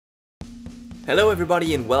Hello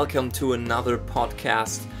everybody and welcome to another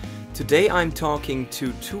podcast. Today I'm talking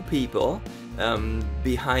to two people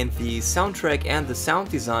behind the soundtrack and the sound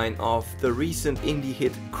design of the recent indie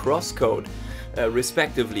hit CrossCode,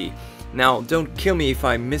 respectively. Now, don't kill me if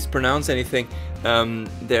I mispronounce anything.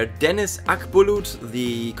 They're Deniz Akbulut,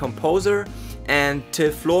 the composer, and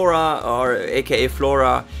Teflora, or aka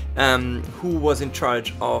Flora, who was in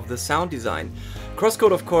charge of the sound design.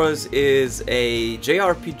 CrossCode, of course, is a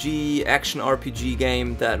JRPG, action RPG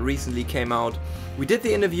game that recently came out. We did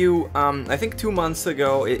the interview, I think 2 months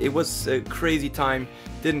ago. It was a crazy time,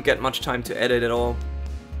 didn't get much time to edit at all.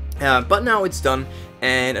 But now it's done,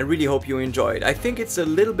 and I really hope you enjoyed. I think it's a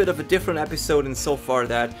little bit of a different episode in so far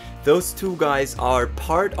that those two guys are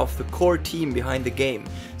part of the core team behind the game.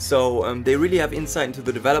 So they really have insight into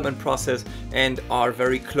the development process and are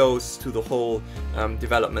very close to the whole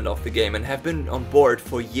development of the game and have been on board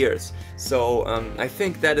for years. So I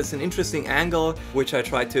think that is an interesting angle which I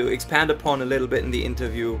try to expand upon a little bit in the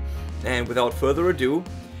interview. And without further ado,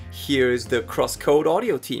 here's the CrossCode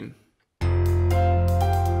audio team.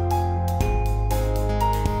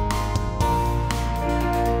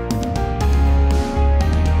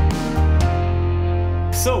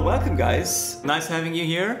 So, welcome guys, nice having you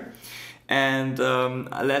here, and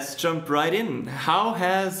let's jump right in. How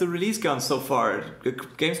has the release gone so far? The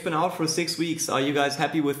game's been out for 6 weeks. Are you guys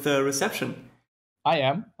happy with the reception? I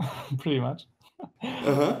am, pretty much.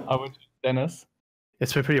 I would, Deniz.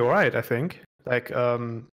 It's been pretty alright, I think. Like,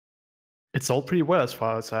 it sold pretty well as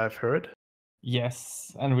far as I've heard.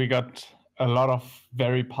 Yes, and we got a lot of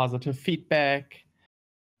very positive feedback,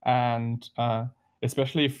 and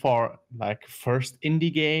especially for like first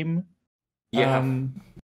indie game,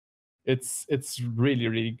 it's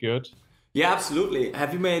really good. Yeah, absolutely.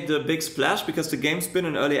 Have you made a big splash, because the game's been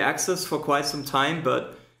in early access for quite some time,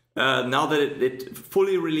 but now that it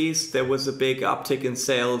fully released, there was a big uptick in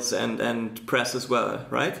sales and press as well,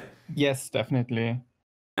 right? Yes, definitely.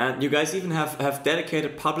 And you guys even have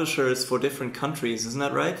dedicated publishers for different countries, isn't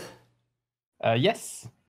that right? Yes,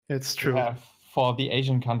 it's true. For the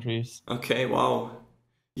Asian countries. Okay, wow.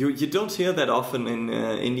 You don't hear that often in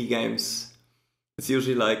indie games. It's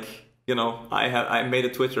usually like, you know, I made a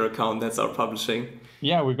Twitter account, that's our publishing.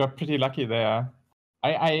 Yeah, we got pretty lucky there.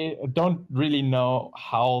 I don't really know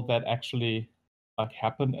how that actually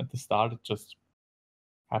happened at the start. It just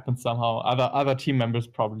happened somehow. Other team members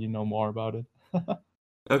probably know more about it.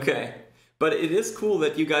 Okay, but it is cool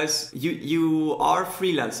that you guys you are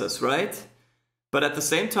freelancers, right? But at the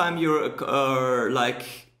same time, you're like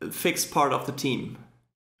a fixed part of the team.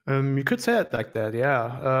 You could say it like that,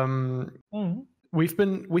 yeah. We've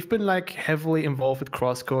been like heavily involved with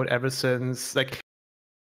CrossCode ever since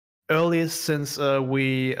earliest since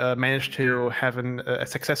we managed to have a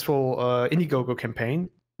successful Indiegogo campaign,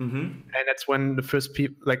 and that's when the first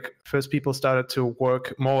people started to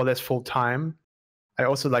work more or less full time. I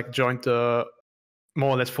also joined the more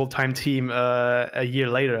or less full time team a year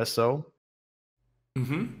later or so.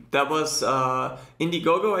 That was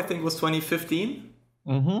Indiegogo, I think, was 2015.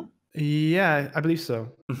 Yeah, I believe so.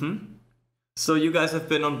 So you guys have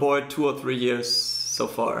been on board 2 or 3 years so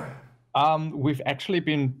far. We've actually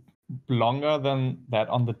been longer than that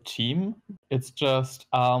on the team. It's just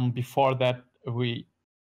before that we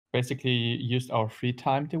basically used our free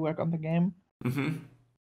time to work on the game,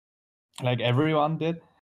 like everyone did.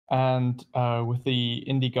 And with the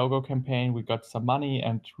Indiegogo campaign, we got some money,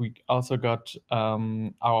 and we also got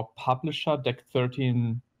our publisher, Deck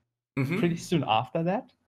 13, pretty soon after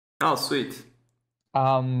that. Oh, sweet.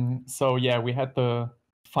 So yeah, we had the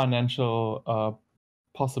financial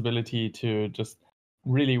possibility to just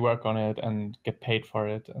really work on it and get paid for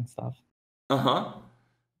it and stuff.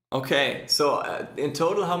 Okay, so in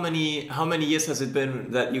total, how many years has it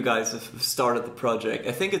been that you guys have started the project?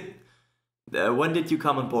 I think when did you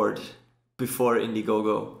come on board before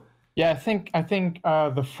Indiegogo? Yeah, I think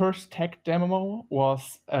the first tech demo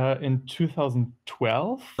was in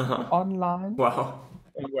 2012 online. Wow.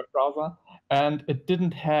 In web browser, and it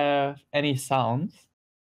didn't have any sounds.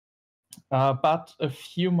 But a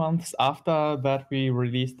few months after that, we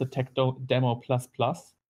released the tech demo plus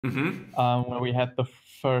where we had the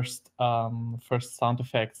first sound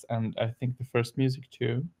effects and I think the first music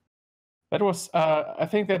too. That was I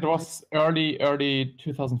think that was early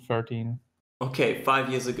 2013. Okay, 5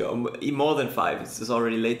 years ago, more than 5. It's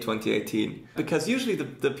already late 2018. Because usually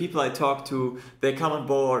the people I talk to, they come on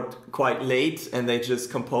board quite late and they just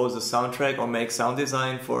compose a soundtrack or make sound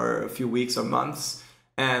design for a few weeks or months,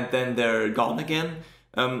 and then they're gone again.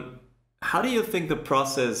 How do you think the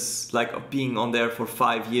process, of being on there for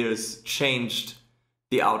 5 years, changed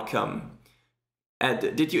the outcome?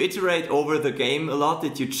 Did you iterate over the game a lot?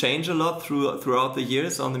 Did you change a lot throughout the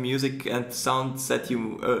years on the music and sounds that you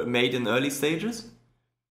made in early stages?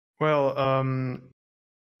 Well,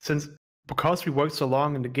 because we worked so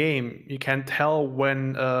long in the game, you can tell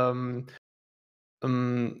when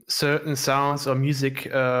certain sounds or music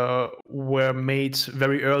were made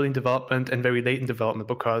very early in development and very late in development,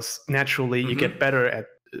 because naturally you get better at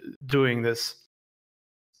doing this.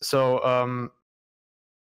 So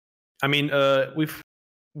I mean, the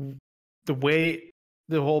way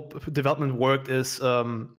the whole development worked is,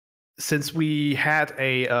 since we had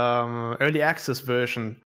a early access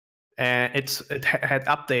version, and it had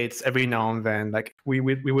updates every now and then. Like we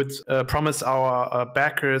would promise our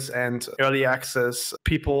backers and early access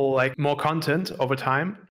people like more content over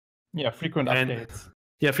time. Yeah, frequent updates.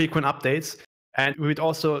 Yeah, frequent updates, and we would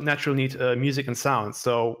also naturally need music and sound.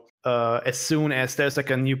 So as soon as there's like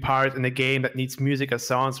a new part in the game that needs music and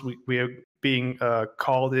sounds, we're being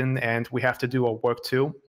called in, and we have to do our work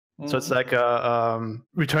too. So it's like a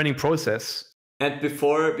returning process. And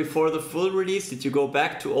before the full release, did you go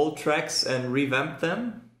back to old tracks and revamp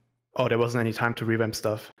them? Oh, there wasn't any time to revamp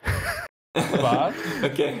stuff. But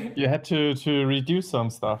okay, you had to redo some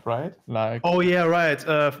stuff, right? Like, oh yeah, right.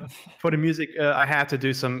 For the music, I had to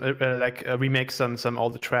do some remake some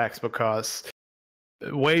older tracks, because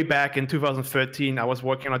way back in 2013, I was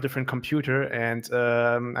working on a different computer, and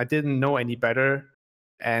I didn't know any better,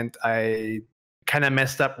 and I kind of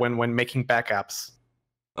messed up when making backups.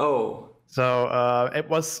 Oh. So it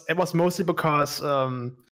was mostly because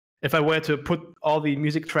if I were to put all the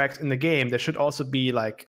music tracks in the game, there should also be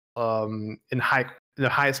like in the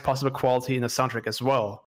highest possible quality in the soundtrack as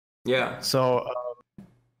well. Yeah. So,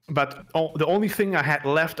 but the only thing I had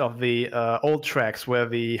left of the old tracks were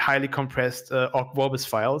the highly compressed Akbulut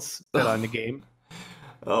files that are in the game.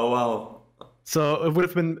 Oh wow. So it would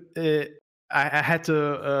have been I had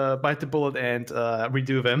to bite the bullet and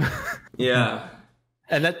redo them. Yeah.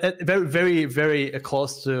 And that very, very, very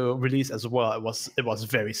close to release as well. It was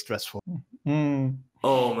very stressful.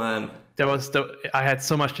 Oh man, I had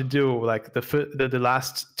so much to do. Like the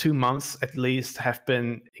last 2 months at least have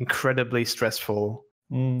been incredibly stressful.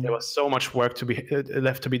 There was so much work to be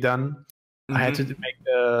left to be done. I had to make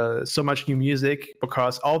so much new music,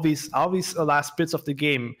 because all these last bits of the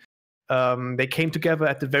game, they came together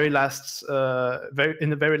at the very last in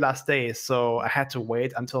the very last days. So I had to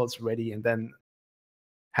wait until it's ready, and then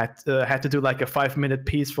had to do like a 5-minute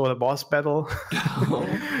piece for the boss battle.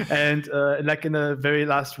 And like in the very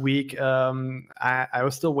last week, I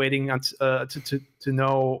was still waiting to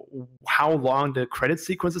know how long the credit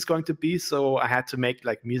sequence is going to be. So I had to make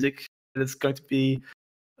like music that's going to be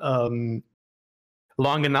long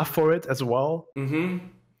enough for it as well.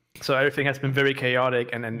 So everything has been very chaotic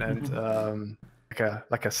and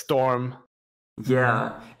like a storm.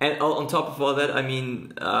 Yeah, and on top of all that, I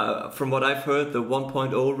mean, from what I've heard, the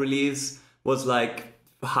 1.0 release was like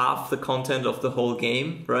half the content of the whole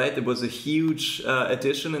game, right? It was a huge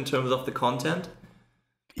addition in terms of the content.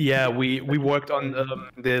 Yeah, we worked on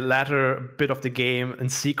the latter bit of the game in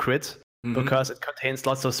secret, because it contains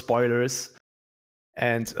lots of spoilers.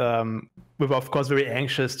 And we were, of course, very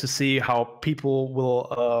anxious to see how people will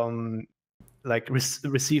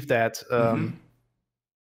receive that.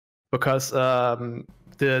 Because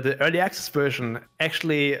the early access version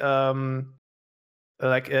actually you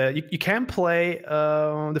can play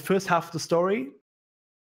the first half of the story,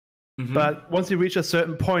 but once you reach a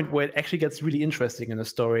certain point where it actually gets really interesting in the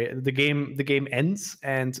story, the game ends,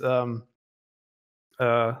 and the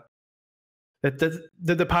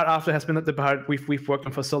part after has been the part we've worked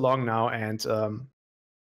on for so long now, and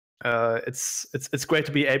it's great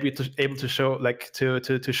to be able to show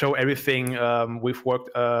to show everything we've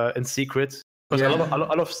worked in secret, because a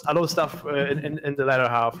lot of stuff in the latter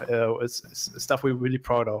half is stuff we're really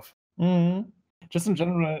proud of. Just in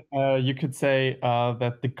general, you could say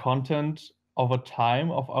that the content over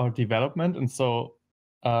time of our development, and so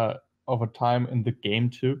over time in the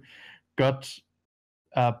game too, got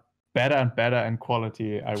better and better in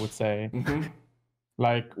quality, I would say.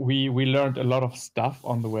 Like we learned a lot of stuff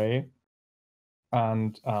on the way,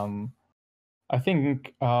 and I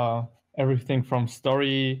think everything from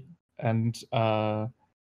story and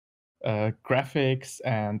graphics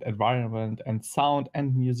and environment and sound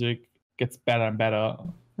and music gets better and better.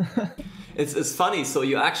 It's funny. So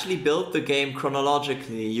you actually built the game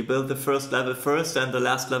chronologically. You built the first level first and the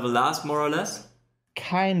last level last, more or less.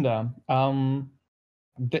 Kinda.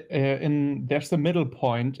 There's a middle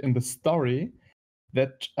point in the story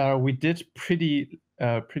that we did pretty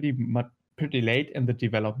late in the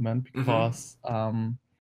development, because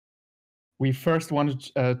we first wanted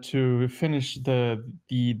to finish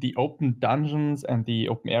the open dungeons and the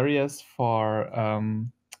open areas for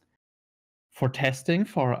testing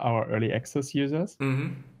for our early access users.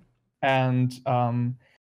 And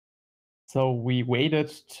so we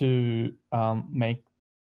waited to make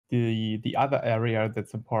the other area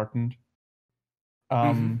that's important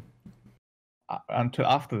until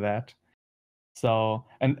after that. So,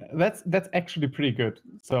 and that's actually pretty good.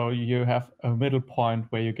 So you have a middle point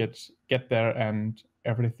where you get there and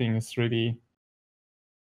everything is really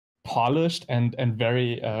polished and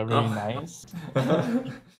very nice.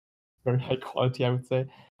 Very high quality, I would say.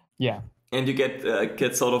 Yeah. And you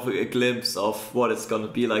get sort of a glimpse of what it's going to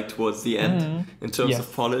be like towards the end in terms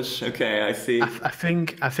of polish. Okay, I see. I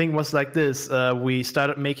think it was like this. We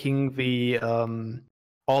started making the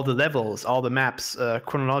all the levels, all the maps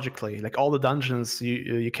chronologically. Like all the dungeons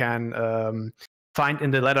you can find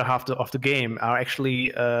in the latter half of the game are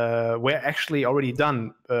actually were actually already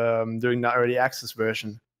done during the early access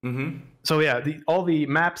version. So yeah, all the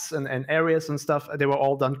maps and areas and stuff, they were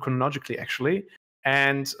all done chronologically actually.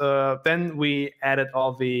 And then we added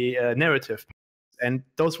all the narrative, and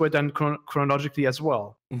those were done chronologically as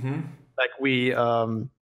well. Like we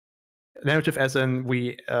narrative, as in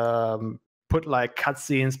we put like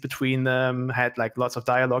cutscenes between them, had like lots of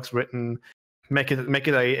dialogues written, make it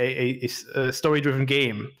a story-driven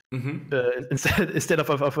game instead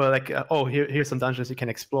of like here's some dungeons you can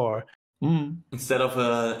explore. Instead of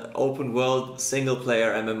a open world single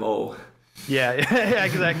player MMO. Yeah,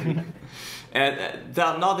 exactly. And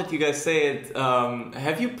now that you guys say it,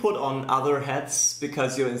 have you put on other hats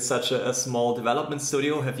because you're in such a small development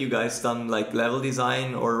studio? Have you guys done like level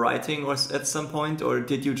design or writing or at some point, or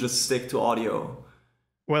did you just stick to audio?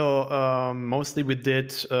 Well, mostly we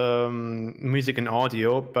did music and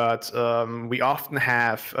audio, but we often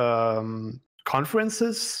have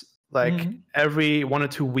conferences like every 1 or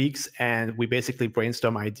 2 weeks, and we basically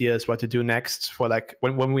brainstorm ideas what to do next for like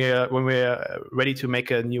when we're ready to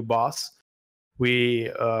make a new boss. We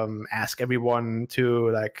ask everyone to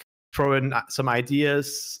like throw in some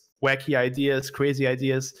ideas, wacky ideas, crazy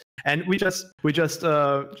ideas, and we just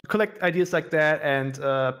collect ideas like that and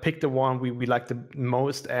pick the one we like the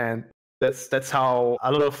most, and that's how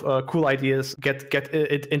a lot of cool ideas get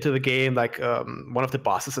it into the game. Like one of the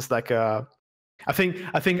bosses is like I think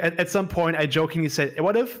at some point I jokingly said,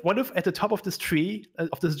 what if at the top of this tree,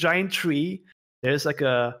 of this giant tree, there's like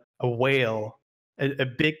a whale. A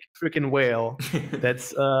big freaking whale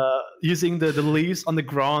that's using the leaves on the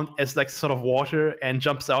ground as like sort of water and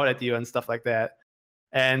jumps out at you and stuff like that.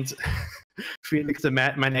 And Felix the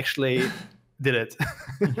man actually did it.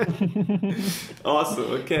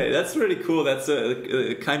 Awesome. Okay, that's really cool. That's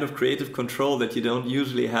a kind of creative control that you don't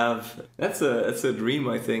usually have. That's a dream,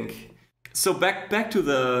 I think. So back to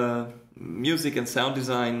the music and sound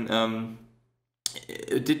design.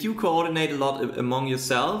 Did you coordinate a lot among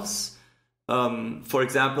yourselves? For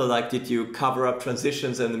example, like, did you cover up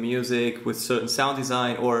transitions in the music with certain sound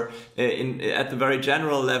design, or at the very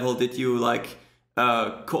general level, did you like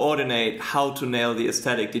coordinate how to nail the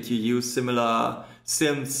aesthetic? Did you use similar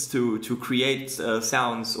synths to create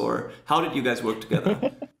sounds, or how did you guys work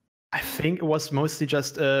together? I think it was mostly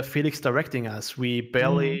just Felix directing us. We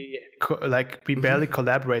barely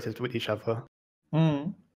collaborated with each other.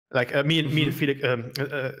 Like me and Felix,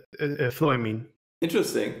 Flo, I mean.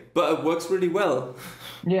 Interesting, but it works really well.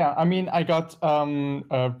 Yeah, I mean, I got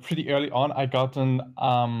pretty early on. I got an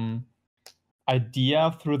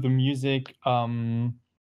idea through the music. What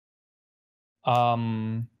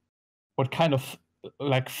kind of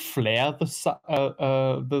like flair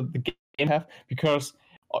the game have, because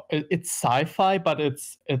it's sci-fi, but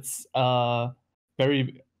it's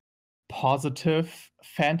very positive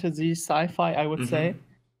fantasy sci-fi, I would say.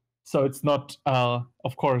 So it's not,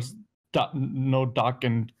 of course. No dark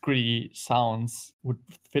and gritty sounds would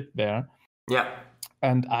fit there. Yeah.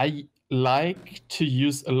 And I like to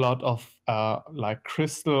use a lot of like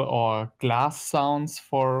crystal or glass sounds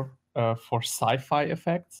for sci-fi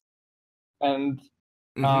effects. And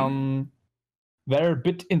they're a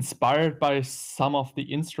bit inspired by some of the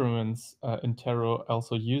instruments Intero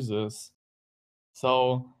also uses.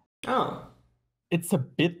 So it's a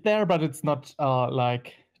bit there, but it's not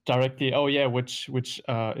like directly, which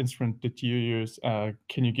instrument did you use?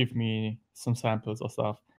 Can you give me some samples or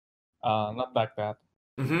stuff? Not like that.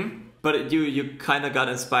 But you kind of got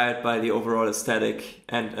inspired by the overall aesthetic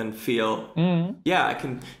and feel. Yeah, I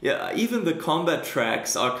can. Yeah, even the combat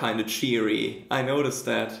tracks are kind of cheery. I noticed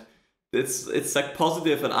that. It's like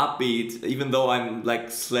positive and upbeat, even though I'm like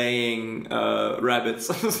slaying rabbits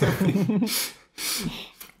or something.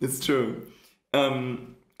 It's true.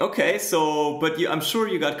 Okay, so but I'm sure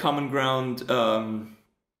you got common ground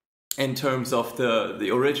in terms of the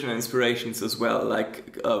original inspirations as well,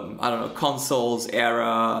 like I don't know, consoles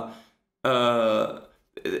era.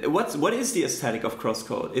 What is the aesthetic of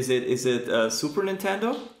CrossCode? Is it Super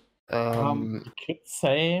Nintendo? You could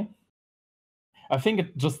say. I think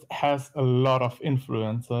it just has a lot of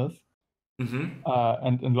influences, and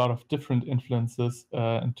a lot of different influences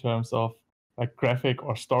in terms of like graphic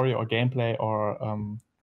or story or gameplay or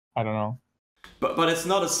I don't know. But it's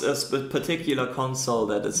not a particular console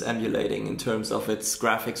that it's emulating in terms of its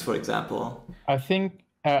graphics, for example. I think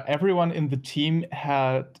everyone in the team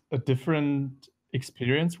had a different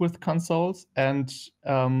experience with consoles, and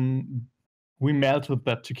we melted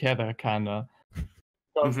that together, kind of.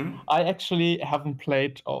 Because I actually haven't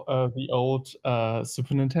played the old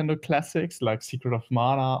Super Nintendo classics like Secret of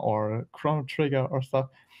Mana or Chrono Trigger or stuff.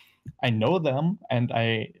 I know them, and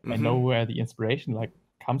I know where the inspiration like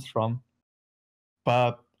comes from,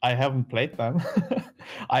 but I haven't played them.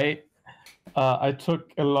 I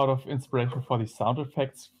took a lot of inspiration for the sound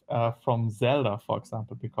effects from Zelda, for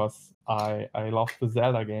example, because I love the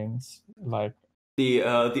Zelda games, like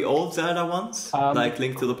the old Zelda ones, like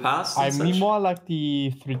Link to the Past. I mean more like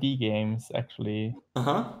the 3D games, actually.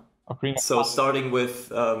 So starting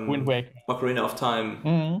with Wind Waker, Ocarina of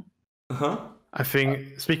Time. I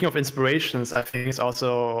think, speaking of inspirations, I think it's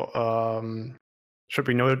also should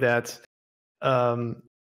be noted that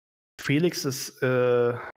Felix is.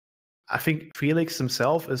 I think Felix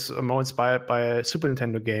himself is more inspired by Super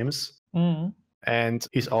Nintendo games, and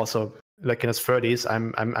he's also like in his 30s.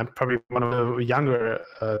 I'm probably one of the younger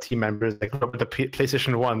team members, like with the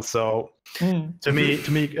PlayStation 1. So to me,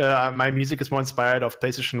 my music is more inspired of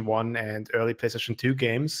PlayStation 1 and early PlayStation 2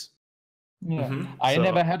 games. Yeah, I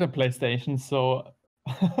never had a PlayStation, so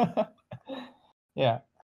yeah.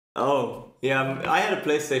 Oh, yeah, I had a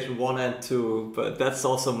PlayStation 1 and 2, but that's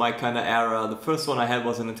also my kind of era. The first one I had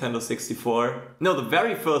was a Nintendo 64. No, the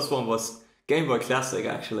very first one was Game Boy Classic,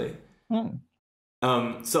 actually.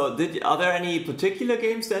 So are there any particular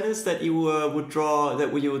games, Deniz, that you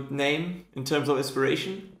you would name in terms of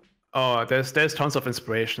inspiration? Oh, there's tons of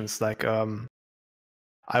inspirations. Like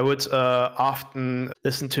I would often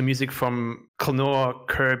listen to music from Clonor,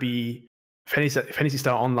 Kirby, Phantasy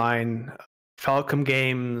Star Online, Falcom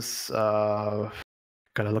Games. Gotta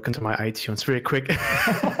look into my iTunes really quick.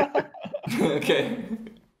 Okay.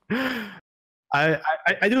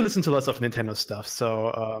 I do listen to lots of Nintendo stuff.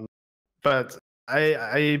 So, but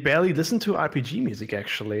I barely listen to RPG music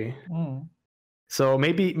actually. So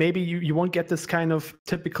maybe you won't get this kind of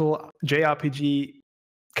typical JRPG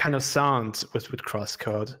kind of sound with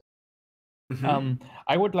CrossCode.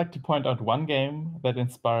 I would like to point out one game that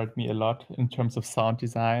inspired me a lot in terms of sound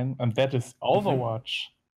design, and that is Overwatch.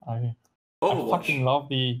 I fucking love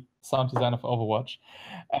the sound design of Overwatch,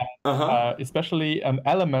 and, especially an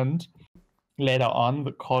element later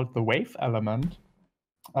on called the wave element.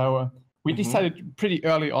 We decided pretty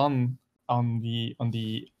early on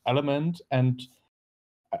the element, and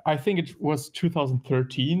I think it was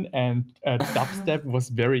 2013, and dubstep was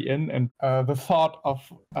very in, and the thought of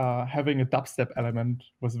having a dubstep element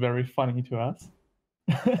was very funny to us.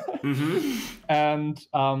 And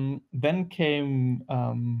then came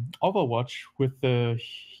Overwatch with the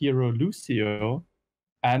hero Lucio,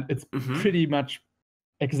 and it's pretty much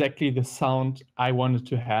exactly the sound I wanted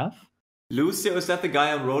to have. Lucio, is that the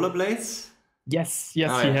guy on rollerblades? Yes, he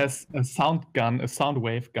has a sound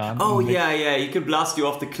wave gun. Oh yeah, he can blast you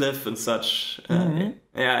off the cliff and such. I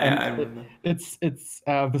remember. It's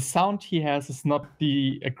the sound he has is not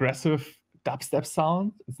the aggressive dubstep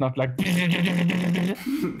sound. It's not like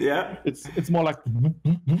yeah. It's more like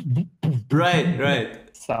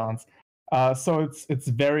right sounds. So it's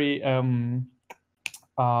very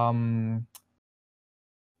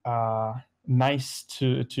nice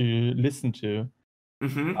to listen to.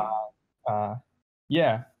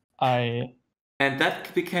 And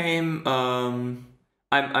that became I'm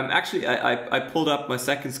actually I pulled up my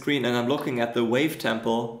second screen and I'm looking at the Wave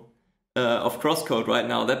Temple of CrossCode right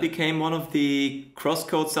now. That became one of the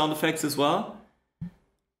CrossCode sound effects as well.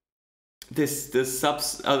 This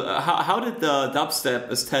subs how did the dubstep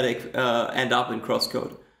aesthetic end up in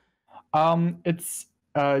CrossCode? It's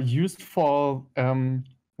used for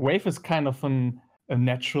wave is kind of a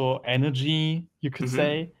natural energy, you could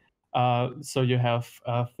say. So you have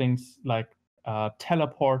things like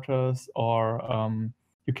teleporters, or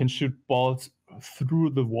you can shoot balls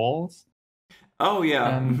through the walls. Oh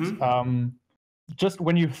yeah. And just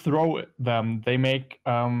when you throw them, they make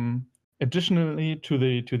additionally to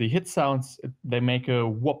the hit sounds, they make a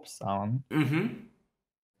whoop sound.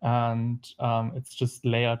 and it's just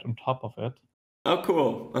layered on top of it. Oh,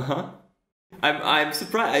 cool. I'm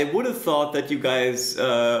surprised. I would have thought that you guys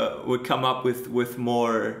would come up with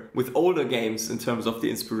older games in terms of the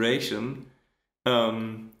inspiration.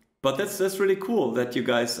 But that's really cool that you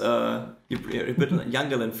guys you're a bit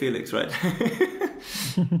younger than Felix, right?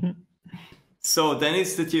 So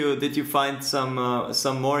Deniz, did you find some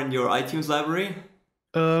more in your iTunes library?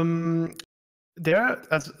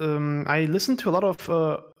 I listened to a lot of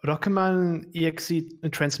Rockman EXE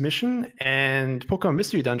Transmission and Pokemon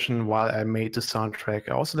Mystery Dungeon while I made the soundtrack.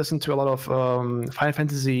 I also listened to a lot of Final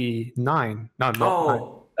Fantasy 9. No,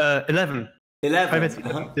 not 9. 11. 11. Final Fantasy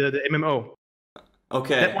 11, the MMO.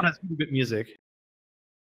 Okay. That one has really good music.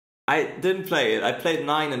 I didn't play it. I played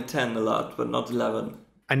 9 and 10 a lot, but not 11.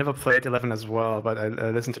 I never played 11 as well, but I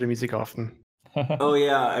listen to the music often. Oh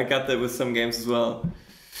yeah, I got that with some games as well.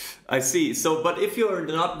 I see. So, but if you're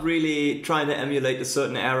not really trying to emulate a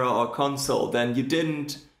certain era or console, then you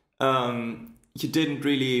didn't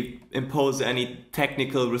really impose any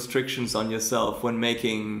technical restrictions on yourself when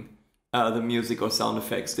making the music or sound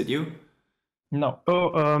effects, did you? No.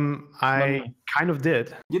 Oh, I kind of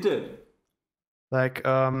did. You did. Like,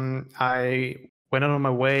 I went out on my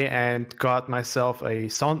way and got myself a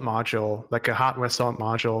sound module, like a hardware sound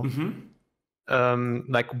module.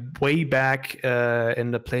 Like way back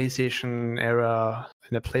in the PlayStation era,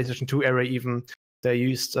 in the PlayStation 2 era even, they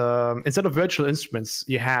used, instead of virtual instruments,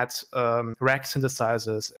 you had rack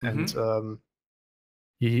synthesizers, and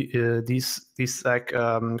these like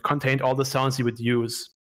contained all the sounds you would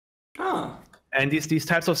use. And these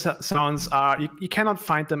types of sounds are, you cannot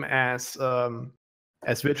find them as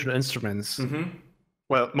virtual instruments.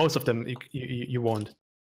 Well, most of them you won't.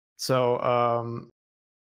 So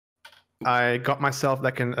I got myself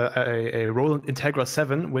like a Roland Integra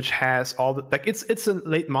 7, which has all the, like, it's a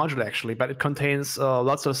late module actually, but it contains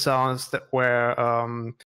lots of sounds that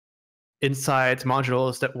were inside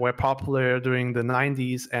modules that were popular during the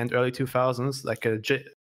 90s and early 2000s, like a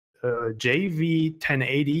JV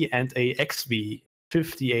 1080 and a XV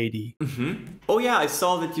 5080. Oh yeah, I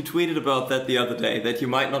saw that you tweeted about that the other day, that you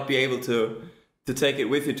might not be able to take it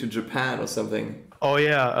with you to Japan or something. Oh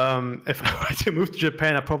yeah, if I were to move to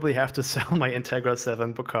Japan, I probably have to sell my Integra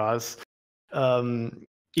 7 because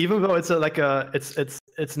even though it's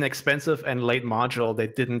it's an expensive and late module, they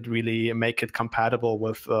didn't really make it compatible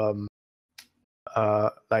with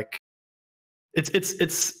like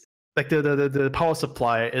it's like the power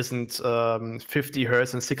supply isn't 50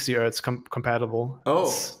 hertz and 60 hertz compatible.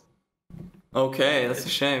 Oh, okay, that's a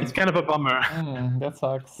shame. It's kind of a bummer. That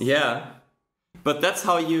sucks. Yeah. But that's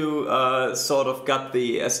how you sort of got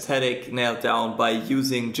the aesthetic nailed down, by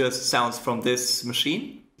using just sounds from this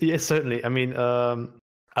machine? Yes, certainly. I mean, a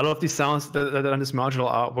lot of these sounds that are on this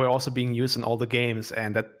module were also being used in all the games,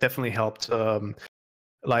 and that definitely helped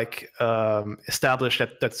establish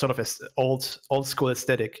that sort of old school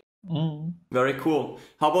aesthetic. Very cool.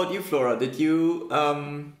 How about you, Flora? Did you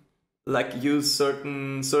use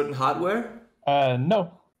certain hardware?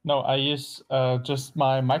 No, I use just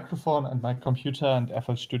my microphone and my computer and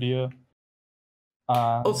FL Studio.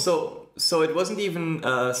 So it wasn't even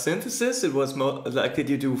synthesis. It was like, did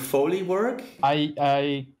you do Foley work?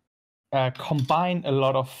 I combine a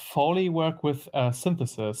lot of Foley work with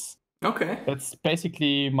synthesis. Okay. That's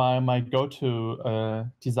basically my go-to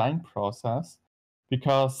design process,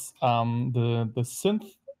 because the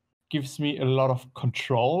synth gives me a lot of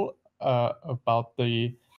control about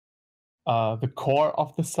the core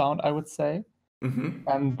of the sound, I would say.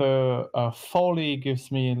 And the Foley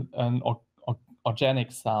gives me an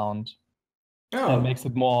organic sound. And makes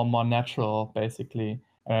it more natural, basically.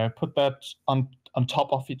 I put that on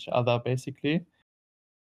top of each other, basically.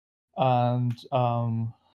 And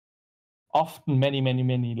often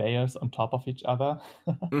many layers on top of each other.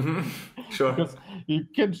 Sure. Because you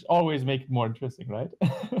can always make it more interesting, right?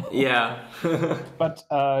 Yeah. But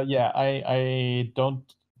yeah, I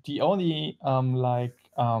don't. The only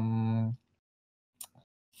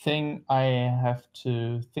thing I have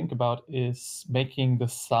to think about is making the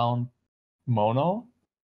sound mono.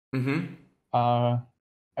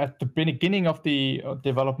 At the beginning of the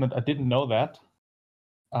development, I didn't know that.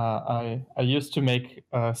 I used to make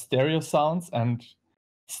stereo sounds, and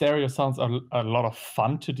stereo sounds are a lot of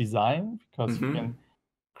fun to design because you can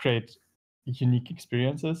create unique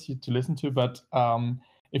experiences to listen to. But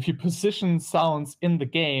if you position sounds in the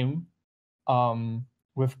game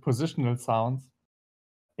with positional sounds,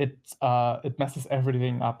 it messes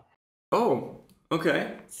everything up. Oh,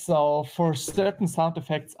 okay. So for certain sound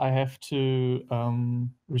effects, I have to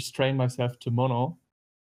restrain myself to mono.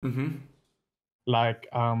 like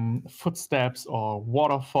footsteps or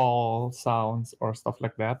waterfall sounds or stuff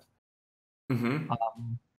like that.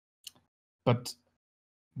 But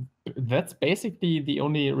that's basically the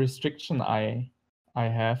only restriction I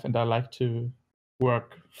have, and I like to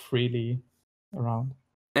work freely around.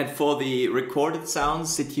 And for the recorded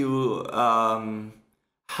sounds, did you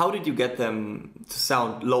how did you get them to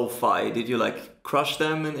sound lo-fi? Did you like crush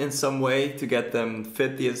them in some way to get them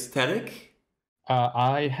fit the aesthetic?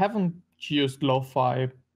 I haven't used lo-fi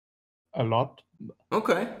a lot.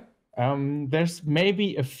 Okay. There's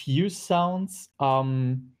maybe a few sounds,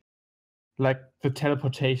 like the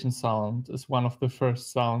teleportation sound is one of the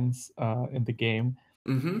first sounds in the game.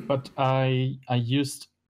 But I used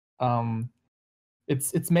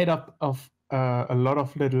it's made up of a lot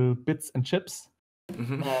of little bits and chips.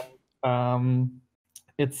 And,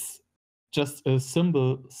 it's just a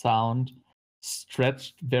cymbal sound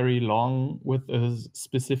stretched very long with a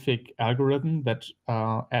specific algorithm that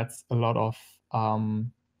adds a lot of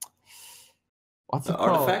what's it called?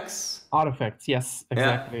 Artifacts? Artifacts, yes,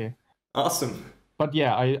 exactly. Yeah. Awesome. But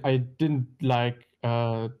yeah, I didn't like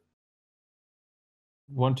want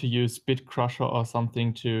to use Bit Crusher or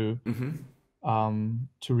something to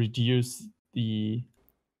reduce the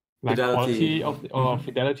quality of the, or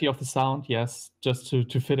fidelity of the sound. Yes, just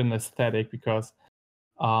to fit an aesthetic, because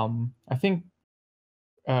I think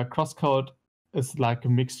CrossCode is like a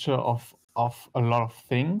mixture of a lot of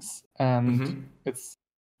things, and it's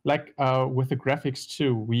like with the graphics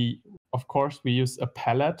too. We use a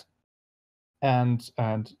palette and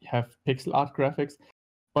have pixel art graphics,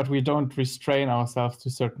 but we don't restrain ourselves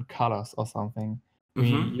to certain colors or something. We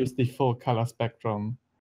use the full color spectrum.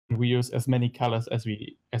 We use as many colors as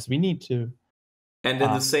we need to. And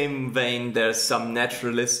in the same vein, there's some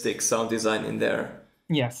naturalistic sound design in there.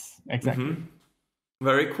 Yes, exactly.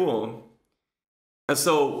 Very cool.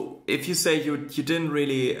 So if you say you didn't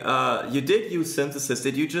really, you did use synthesis,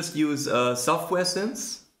 did you just use software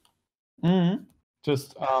synths?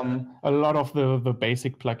 Just a lot of the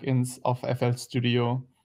basic plugins of FL Studio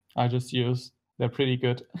I just use. They're pretty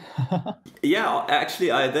good. Yeah, actually,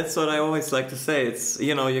 that's what I always like to say. It's,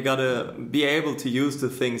 you gotta be able to use the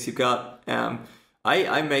things you got.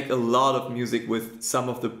 I make a lot of music with some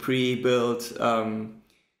of the pre-built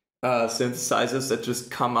synthesizers that just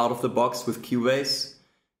come out of the box with Cubase,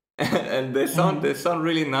 and they sound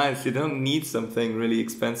really nice. You don't need something really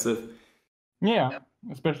expensive. Yeah,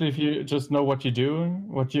 especially if you just know what you're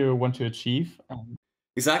doing, what you want to achieve.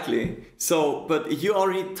 Exactly. So, but you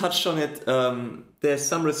already touched on it. There's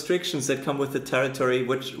some restrictions that come with the territory,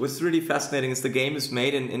 which was really fascinating. Is the game is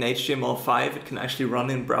made in HTML5. It can actually run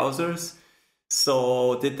in browsers.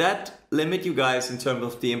 So, did that limit you guys in terms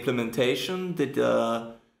of the implementation?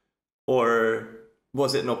 Or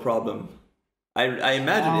was it no problem? I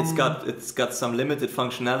imagine it's got some limited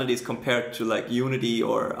functionalities compared to like Unity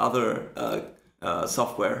or other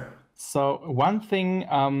software. So one thing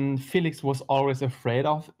Felix was always afraid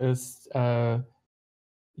of is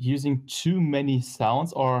using too many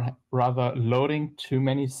sounds, or rather loading too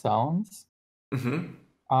many sounds,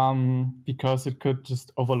 because it could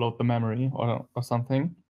just overload the memory or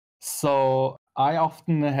something. So I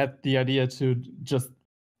often had the idea to just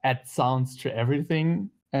add sounds to everything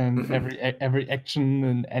and every action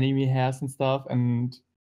an enemy has and stuff. And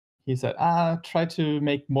he said, try to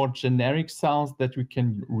make more generic sounds that we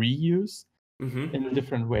can reuse in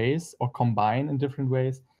different ways or combine in different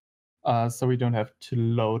ways, so we don't have to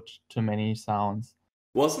load too many sounds.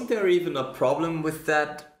 Wasn't there even a problem with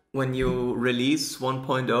that when you release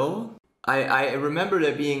 1.0? I remember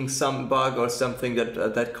there being some bug or something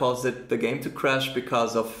that caused the game to crash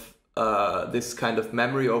because of this kind of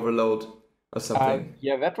memory overload or something.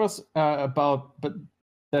 Yeah, that was but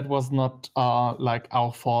that was not like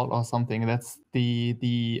our fault or something. That's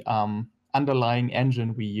the underlying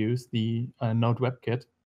engine we use, the Node WebKit.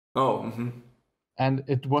 Oh. And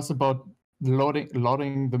it was about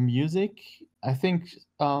loading the music. I think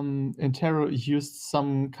Intero used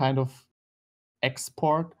some kind of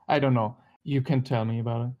export. I don't know. You can tell me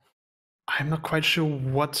about it. I'm not quite sure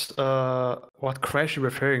what crash you're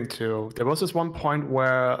referring to. There was this one point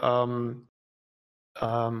where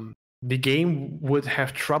the game would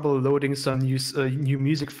have trouble loading some new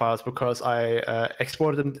music files because I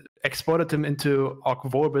exported them into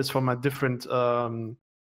Akbulut from a different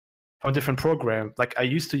program. Like I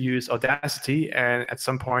used to use Audacity, and at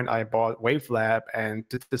some point I bought Wavelab and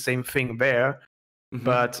did the same thing there.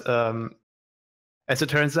 But as it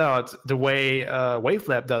turns out, the way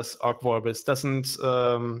Wavelab does Akbulut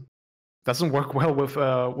doesn't work well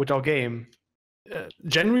with our game.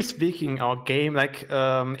 Generally speaking, our game, like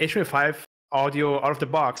HTML5 audio out of the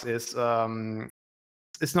box is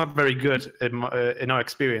it's not very good in our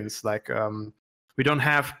experience. Like we don't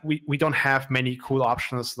have many cool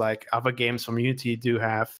options like other games from Unity do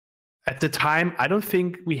have. At the time, I don't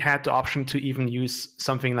think we had the option to even use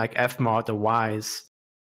something like Fmod or Wise.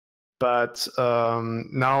 But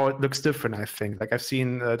now it looks different, I think. Like I've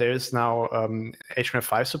seen there is now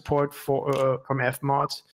HTML5 support for from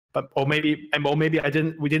Fmod, or maybe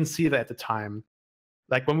we didn't see that at the time.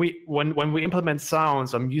 Like when we implement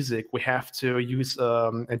sounds or music, we have to use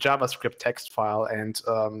a JavaScript text file and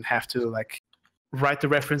have to like write the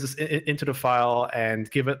references into the file and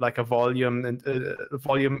give it like a volume, and the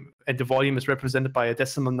volume is represented by a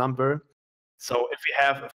decimal number. So if we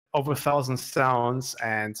have over 1,000 sounds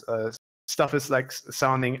and stuff is like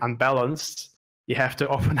sounding unbalanced, you have to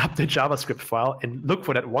open up the JavaScript file and look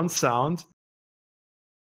for that one sound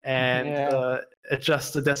and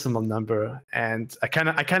adjust the decimal number. And I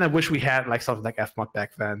kind of wish we had like something like Fmod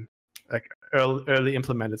back then, like early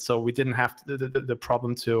implemented, so we didn't have the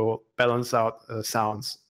problem to balance out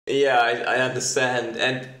sounds. Yeah, I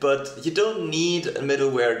understand, but you don't need a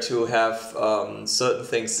middleware to have certain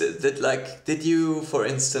things. Did you, for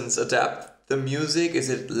instance, adapt the music? Is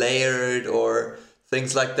it layered or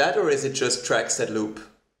things like that, or is it just tracks that loop?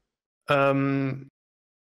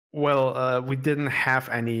 Well, we didn't have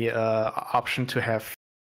any option to have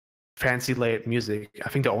fancy layered music. I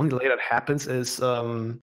think the only layer that happens is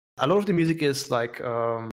a lot of the music is like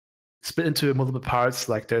split into multiple parts.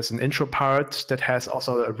 Like there's an intro part that has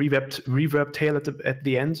also a reverb tail at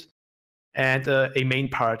the end, and a main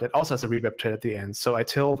part that also has a reverb tail at the end. So I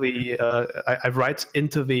tell I write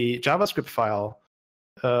into the JavaScript file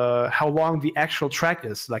how long the actual track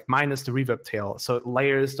is, like minus the reverb tail. So it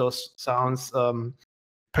layers those sounds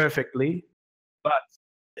perfectly, but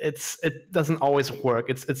it doesn't always work.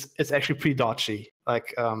 It's actually pretty dodgy.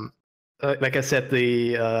 Like I said,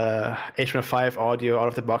 the HTML5 audio out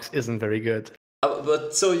of the box isn't very good.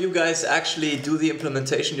 But so you guys actually do the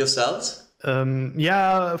implementation yourselves?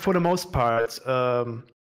 Yeah, for the most part.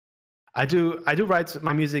 I do write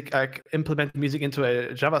my music, like implement music into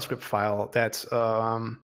a JavaScript file that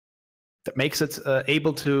makes it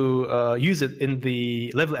able to use it in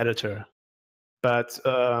the level editor. But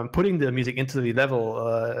putting the music into the level,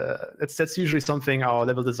 that's usually something our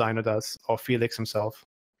level designer does, or Felix himself.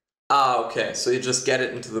 Ah, okay. So you just get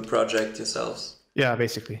it into the project yourselves? Yeah,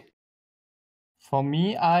 basically. For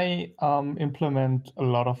me, I implement a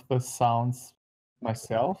lot of the sounds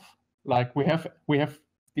myself. Like we have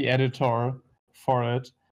the editor for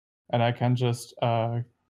it, and I can just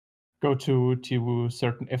go to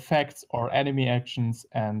certain effects or enemy actions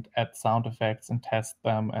and add sound effects and test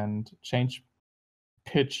them and change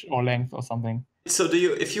pitch or length or something. So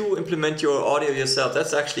if you implement your audio yourself,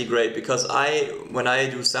 that's actually great, because when I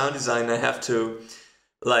do sound design, I have to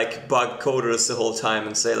like bug coders the whole time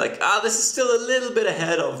and say like, this is still a little bit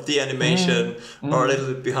ahead of the animation or a little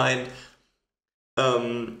bit behind.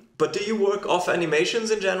 But do you work off animations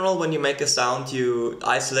in general? When you make a sound, you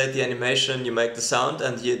isolate the animation, you make the sound,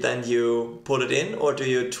 and then you put it in, or do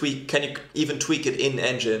you tweak? Can you even tweak it in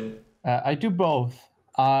engine? I do both.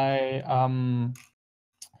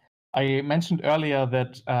 I mentioned earlier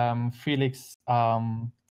that Felix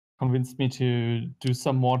convinced me to do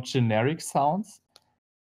some more generic sounds.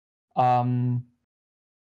 And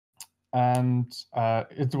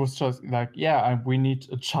it was just like, we need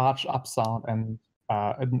a charge up sound and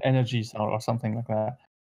an energy sound or something like that.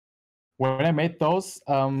 When I made those,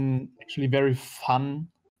 actually very fun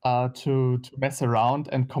to mess around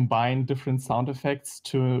and combine different sound effects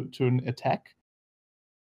to an attack.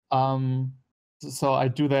 So I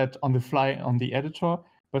do that on the fly on the editor,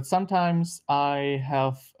 but sometimes I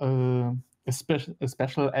have a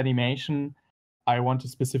special animation I want a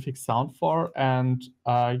specific sound for, and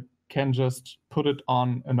I can just put it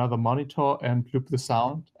on another monitor and loop the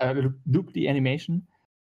sound, loop the animation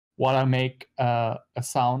while I make a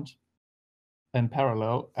sound in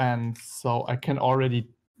parallel, and so I can already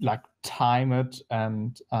like time it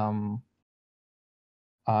and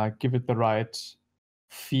give it the right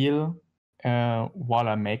feel while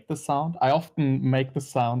I make the sound. I often make the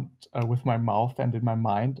sound with my mouth and in my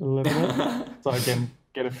mind a little bit, so I can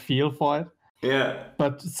get a feel for it. Yeah.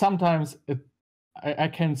 But sometimes I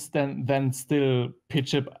can then still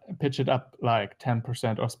pitch it up like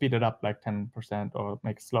 10% or speed it up like 10% or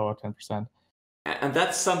make it slower 10%. And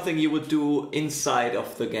that's something you would do inside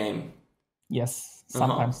of the game? Yes,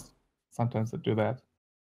 sometimes I do that.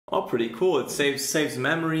 Oh, pretty cool. It saves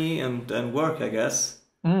memory and work, I guess.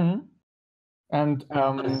 Mm-hmm. And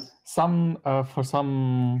for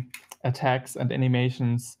some attacks and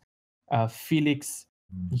animations, Felix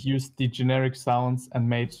he used the generic sounds and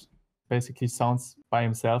made basically sounds by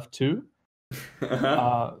himself too.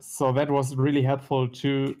 So that was really helpful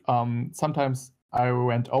too. Sometimes I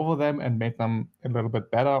went over them and made them a little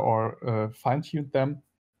bit better or fine-tuned them,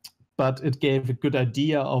 but it gave a good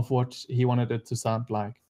idea of what he wanted it to sound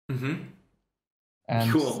like.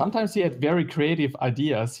 And Cool. sometimes he had very creative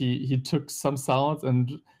ideas. He took some sounds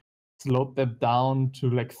and slowed them down to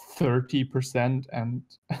like 30%, and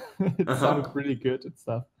it sounded really good and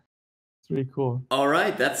stuff. It's really cool. All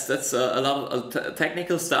right, that's a lot of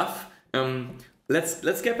technical stuff.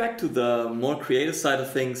 Let's get back to the more creative side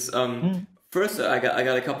of things. First, I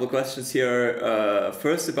got a couple of questions here.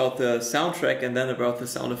 First about the soundtrack, and then about the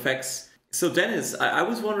sound effects. So Deniz, I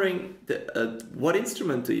was wondering, what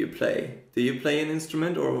instrument do you play? Do you play an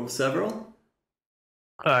instrument or several?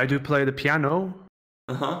 I do play the piano.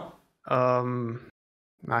 I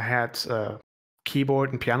had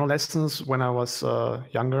keyboard and piano lessons when I was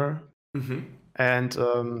younger. And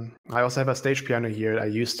I also have a stage piano here I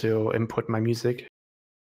used to input my music.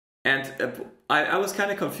 And I was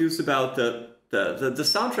kind of confused about the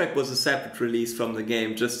soundtrack was a separate release from the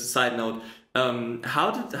game. Just a side note.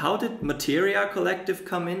 How did Materia Collective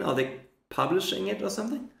come in? Are they publishing it or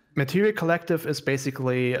something? Materia Collective is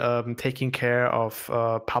basically taking care of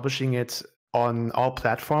publishing it on all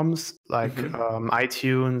platforms like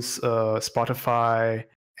iTunes, Spotify,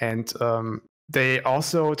 and they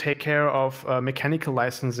also take care of mechanical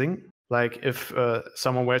licensing. Like if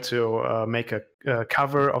someone were to make a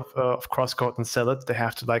cover of CrossCode and sell it, they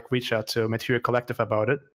have to like reach out to Materia Collective about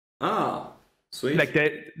it. Ah, sweet.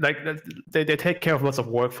 They take care of lots of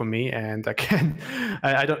work for me, and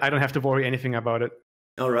I don't have to worry anything about it.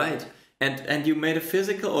 All right. And you made a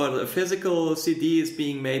physical CD is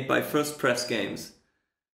being made by First Press Games.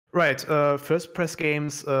 Right. First Press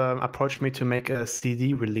Games approached me to make a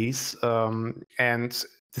CD release, and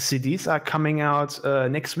the CDs are coming out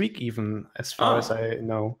next week, even as far as I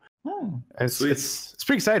know. It's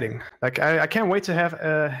pretty exciting. Like I can't wait to have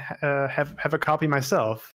a copy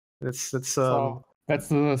myself. So that's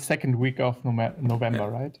the second week of November,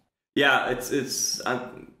 right? Yeah, it's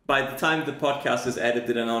by the time the podcast is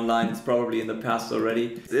edited and online, it's probably in the past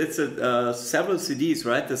already. It's several CDs,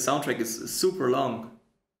 right? The soundtrack is super long.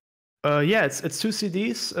 Yeah, it's 2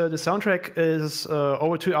 CDs. The soundtrack is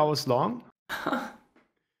over 2 hours long.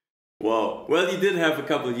 Wow. Well, you did have a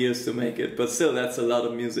couple of years to make it, but still, that's a lot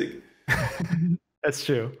of music. That's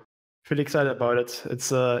true. Pretty excited about it.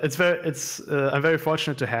 I'm very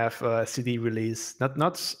fortunate to have a CD release.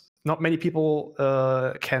 Not many people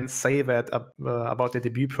can say that about their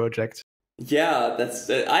debut project. Yeah,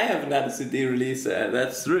 I haven't had a CD release.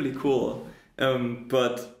 That's really cool.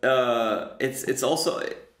 But it's also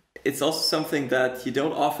something that you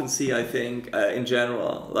don't often see, I think, in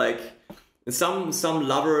general. Like some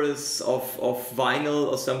lovers of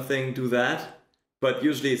vinyl or something do that, but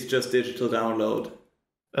usually it's just digital download.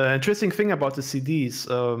 Interesting thing about the CDs,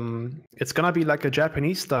 it's gonna be like a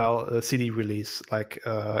Japanese style CD release. Like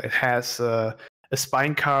it has a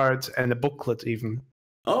spine card and a booklet even.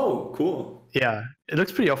 Oh, cool. Yeah, it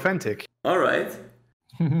looks pretty authentic. All right.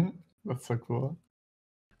 That's so cool.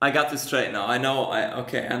 I got this straight now. I now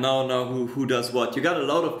know who does what. You got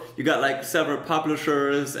like several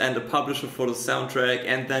publishers and a publisher for the soundtrack,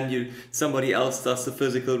 and then somebody else does the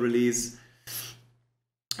physical release.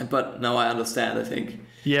 But now I understand, I think.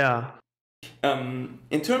 Yeah.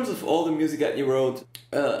 In terms of all the music that you wrote,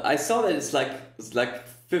 I saw that it's like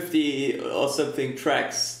 50 or something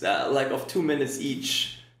tracks, like of 2 minutes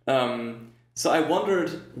each. So I wondered,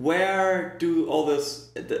 when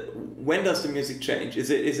does the music change? Is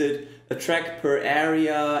it a track per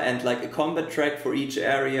area and like a combat track for each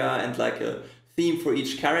area and like a theme for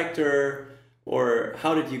each character, or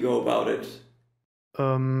how did you go about it?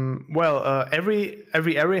 Well, every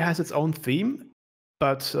area has its own theme,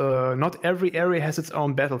 but not every area has its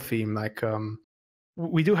own battle theme. Like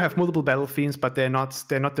we do have multiple battle themes, but they're not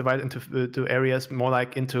divided into areas, more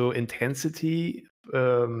like into intensity,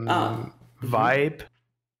 vibe,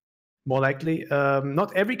 more likely.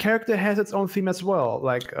 Not every character has its own theme as well.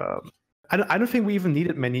 Like I don't think we even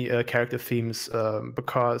needed many character themes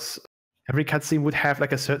because every cutscene would have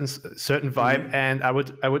like a certain vibe, and I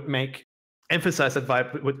would emphasize that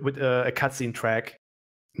vibe with a cutscene track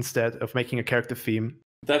instead of making a character theme.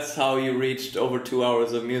 That's how you reached over 2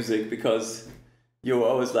 hours of music, because you were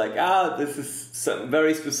always like, this is some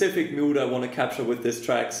very specific mood I want to capture with this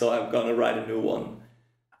track, so I'm gonna write a new one.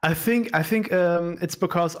 I think it's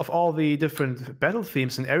because of all the different battle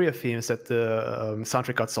themes and area themes that the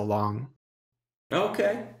soundtrack got so long.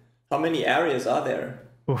 Okay. How many areas are there?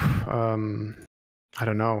 I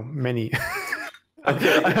don't know, many.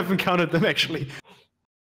 Okay. I haven't counted them actually.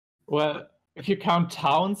 Well, if you count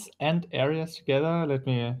towns and areas together, let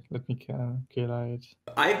me calculate.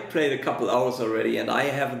 I played a couple hours already, and I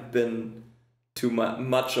haven't been too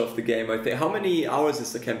much of the game. I think. How many hours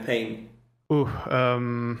is the campaign? Ooh,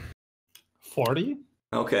 40.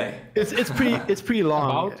 Okay. it's pretty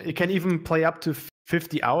long. About? You can even play up to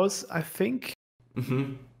 50 hours, I think.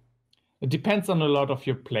 Mm-hmm. It depends on a lot of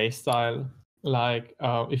your play style. Like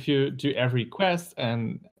if you do every quest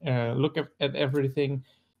and look at everything,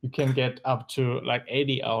 you can get up to like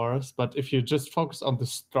 80 hours. But if you just focus on the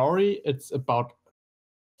story, it's about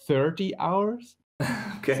 30 hours.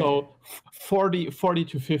 Okay. So 40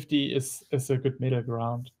 to 50 is a good middle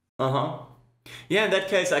ground. Uh-huh. Yeah, in that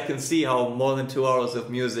case, I can see how more than 2 hours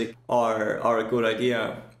of music are a good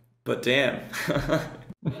idea. But damn.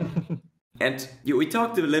 And we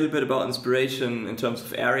talked a little bit about inspiration in terms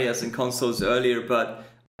of areas and consoles earlier, but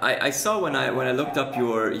I saw when I looked up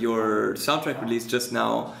your soundtrack release just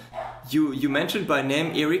now, you mentioned by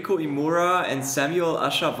name Eriko Imura and Samuel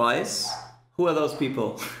Asher Weiss. Who are those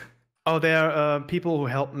people? Oh, they're people who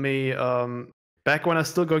helped me back when I was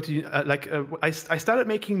still going to I started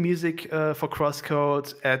making music for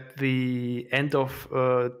CrossCode's at the end of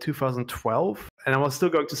 2012, and I was still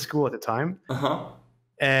going to school at the time. Uh-huh.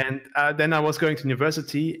 And then I was going to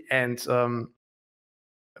university, and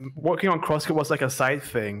working on CrossCode was like a side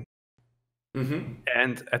thing. Mm-hmm.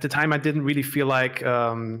 And at the time, I didn't really feel like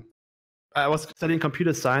I was studying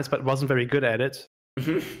computer science, but wasn't very good at it.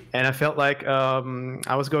 Mm-hmm. And I felt like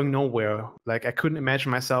I was going nowhere. Like I couldn't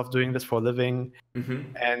imagine myself doing this for a living.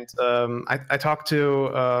 Mm-hmm. And I talked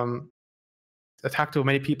to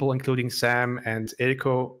many people, including Sam and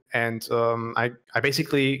Eriko, and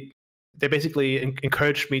they basically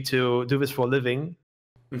encouraged me to do this for a living.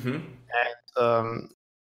 Mm-hmm. And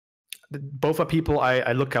both are people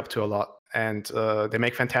I look up to a lot, and they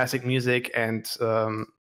make fantastic music, and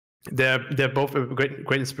they're both a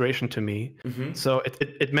great inspiration to me. Mm-hmm. So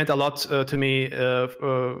it meant a lot to me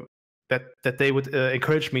that they would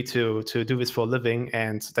encourage me to do this for a living,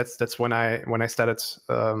 and that's when I started.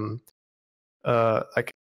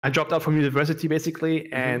 Like I dropped out from university basically,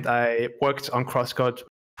 mm-hmm. and I worked on CrossCode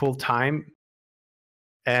full time,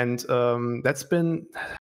 and that's been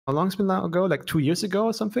how long? It's been long ago, like 2 years ago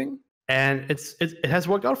or something. And it has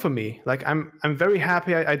worked out for me. Like I'm very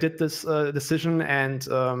happy I did this decision, and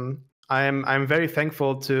I'm very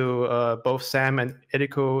thankful to both Sam and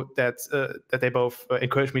Eriko that they both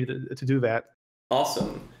encouraged me to do that.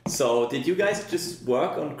 Awesome. So did you guys just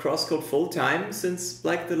work on CrossCode full time since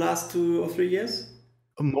like the last 2 or 3 years?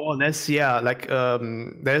 More or less, yeah. Like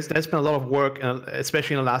there's been a lot of work,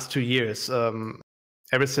 especially in the last 2 years.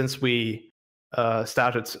 Ever since we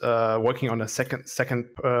started working on the second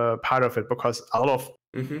part of it, because a lot of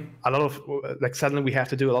like suddenly we have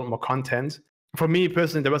to do a lot more content. For me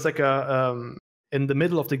personally, there was like in the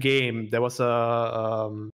middle of the game there was a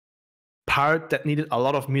part that needed a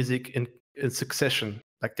lot of music in succession.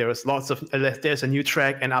 Like there's a new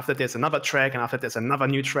track, and after there's another track, and after there's another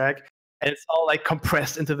new track. And it's all like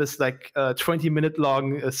compressed into this like 20-minute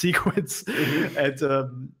long sequence, mm-hmm. and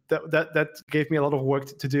that gave me a lot of work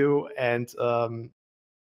to do. And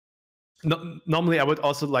normally I would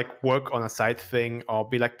also like work on a side thing or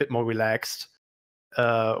be like a bit more relaxed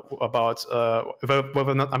about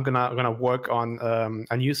whether or not I'm gonna work on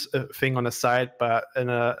a new thing on the side. But in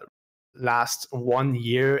the last 1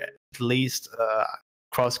 year at least,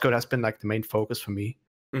 CrossCode has been like the main focus for me.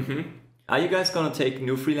 Mm-hmm. Are you guys gonna take a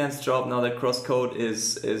new freelance job now that CrossCode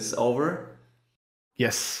is over?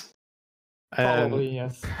 Yes. Probably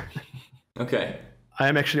yes. Okay. I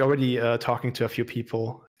am actually already talking to a few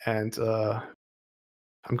people, and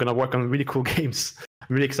I'm gonna work on really cool games.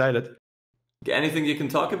 I'm really excited. Anything you can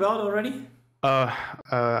talk about already?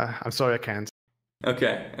 I'm sorry, I can't.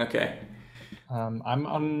 Okay. I'm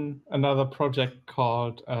on another project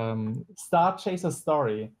called Star Chaser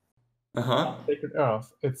Story. Uh-huh. Sacred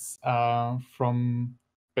Earth. It's from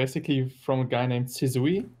a guy named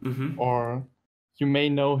Sisui, mm-hmm. or you may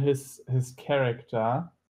know his character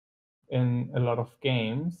in a lot of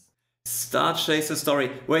games. Star Chaser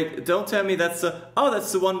Story. Wait, don't tell me that's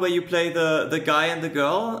the one where you play the guy and the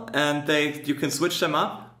girl, and you can switch them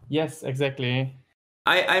up? Yes, exactly.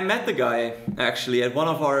 I met the guy actually at one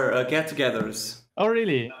of our get-togethers. Oh,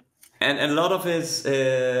 really? And a lot of his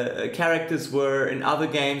characters were in other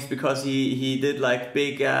games because he did like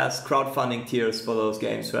big ass crowdfunding tiers for those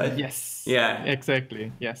games, right? Yes. Yeah.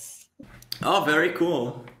 Exactly. Yes. Oh, very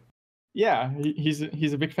cool. Yeah, he's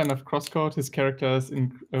a big fan of CrossCode. His characters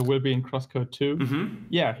will be in CrossCode too. Mm-hmm.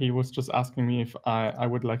 Yeah, he was just asking me if I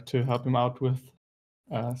would like to help him out with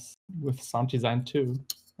with sound design too.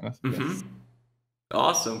 Yes.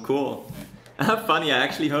 Awesome, cool. Funny, I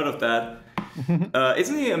actually heard of that.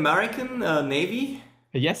 Isn't he American Navy?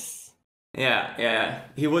 Yes. Yeah.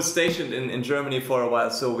 He was stationed in Germany for a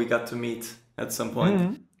while, so we got to meet at some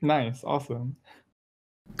point. Nice, awesome.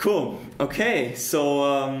 Cool. Okay,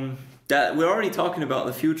 so that we're already talking about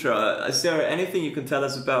the future. Is there anything you can tell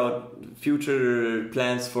us about future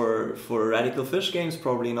plans for Radical Fish games?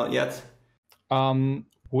 Probably not yet.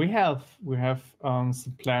 We have some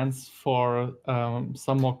plans for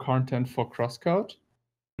some more content for CrossCode.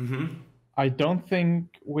 I don't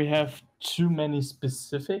think we have too many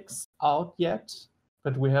specifics out yet,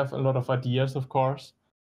 but we have a lot of ideas, of course,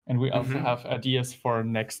 and we also have ideas for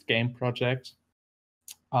next game project.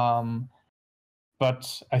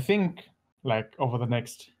 But I think like over the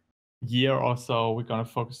next year or so, we're gonna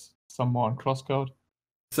focus some more on CrossCode.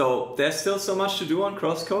 So there's still so much to do on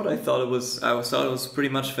CrossCode. I thought it was pretty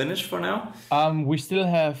much finished for now. We still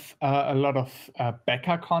have a lot of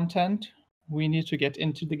backer content we need to get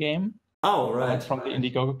into the game. Oh, right. From the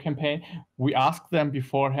Indiegogo campaign. We asked them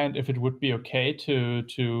beforehand if it would be okay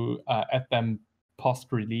to add them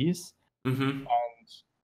post-release. And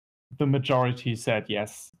the majority said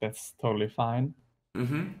yes, that's totally fine.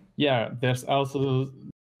 Yeah, there's also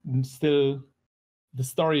still... The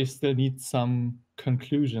story still needs some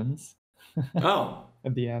conclusions.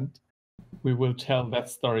 At the end. We will tell that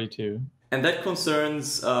story too. And that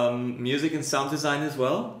concerns music and sound design as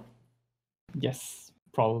well? Yes,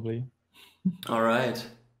 probably. All right.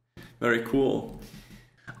 Very cool.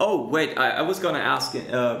 Oh, wait, I was going to ask,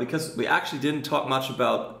 because we actually didn't talk much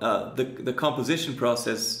about the composition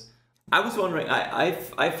process. I was wondering,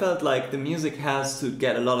 I felt like the music has to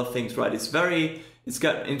get a lot of things right. It's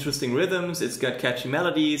got interesting rhythms, it's got catchy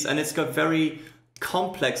melodies, and it's got very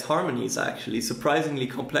complex harmonies, actually. Surprisingly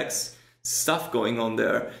complex stuff going on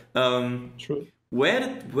there. True. Where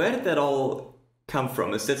did that all come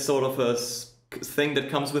from? Is that sort of a thing that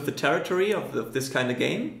comes with the territory of this kind of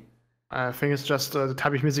game? I think it's just the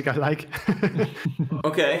type of music I like.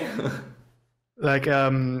 Okay. Like,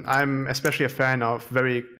 I'm especially a fan of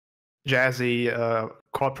very jazzy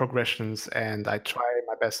chord progressions, and I try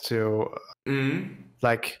my best to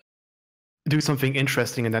like do something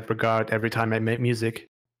interesting in that regard every time I make music.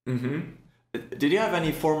 Did you have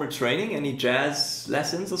any formal training, any jazz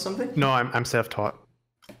lessons or something? No, I'm self-taught.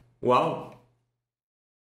 Wow.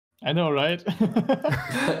 I know, right?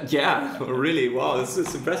 Yeah, really. Wow, this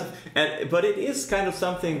is impressive. But it is kind of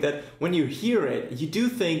something that when you hear it, you do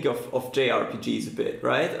think of JRPGs a bit,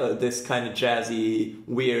 right? This kind of jazzy,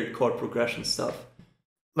 weird chord progression stuff.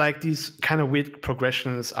 Like these kind of weird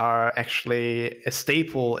progressions are actually a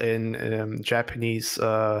staple in Japanese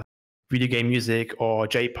video game music or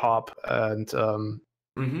J-pop, and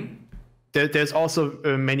there's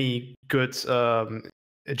also many good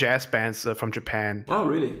jazz bands from Japan. Oh,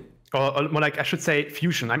 really? Or more like, I should say,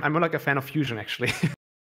 fusion. I'm more like a fan of fusion, actually,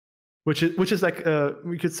 which is like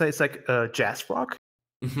we could say it's like jazz rock.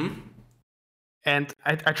 And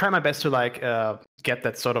I try my best to like get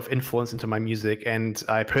that sort of influence into my music, and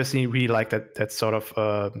I personally really like that sort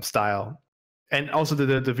of style. And also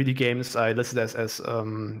the video games I listed as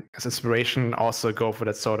inspiration also go for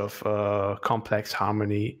that sort of complex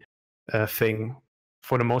harmony thing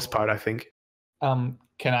for the most part, I think. Can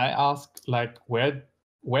I ask, like,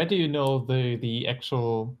 where do you know the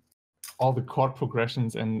actual all the chord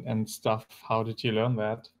progressions and stuff? How did you learn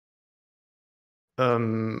that?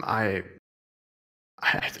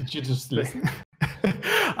 Did you just listen?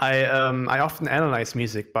 I often analyze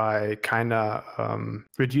music by kind of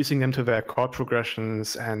reducing them to their chord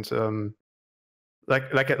progressions, and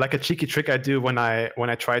like a cheeky trick I do when I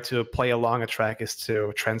try to play along a track is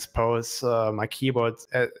to transpose my keyboard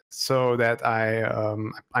so that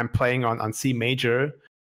I'm playing on C major.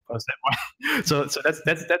 So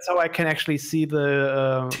that's how I can actually see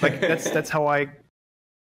the that's how I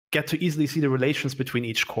get to easily see the relations between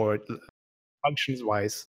each chord, functions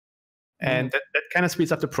wise. And that kind of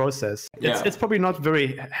speeds up the process. Yeah. It's probably not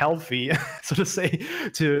very healthy, so to say,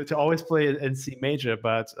 to always play in C major,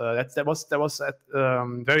 but that was at,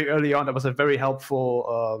 very early on. That was a very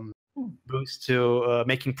helpful boost to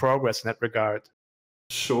making progress in that regard.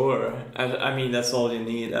 Sure, I mean that's all you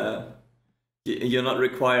need. You're not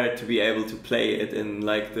required to be able to play it in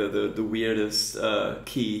like the weirdest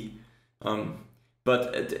key.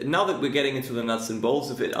 But now that we're getting into the nuts and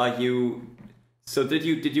bolts of it, So did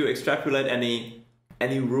you extrapolate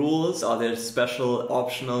any rules? Are there special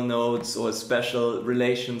optional notes or special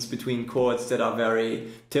relations between chords that are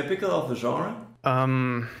very typical of the genre?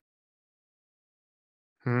 I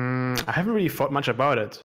haven't really thought much about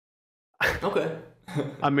it. Okay.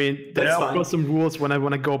 I mean, there are of course some rules when I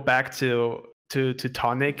want to go back to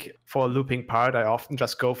tonic for a looping part. I often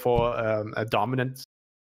just go for a dominant.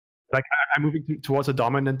 Like I'm moving towards a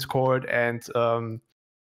dominant chord and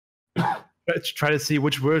try to see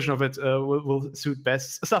which version of it will suit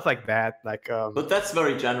best. Stuff like that. Like. But that's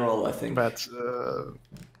very general, I think. But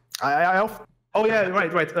I often. Oh yeah,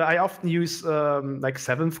 right. I often use like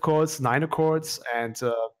 7th chords, 9 chords, and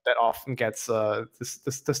that often gets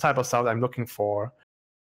this type of sound I'm looking for.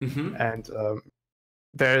 Mm-hmm. And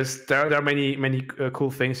there are many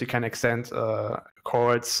cool things you can extend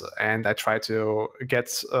chords, and I try to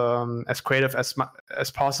get as creative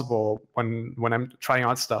as possible when I'm trying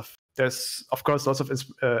out stuff. There's of course lots of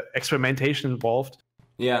experimentation involved.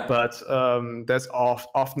 Yeah. But there's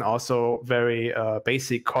often also very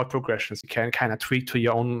basic chord progressions you can kind of tweak to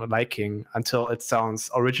your own liking until it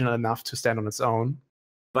sounds original enough to stand on its own.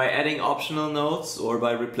 By adding optional notes or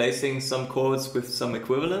by replacing some chords with some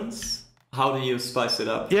equivalents? How do you spice it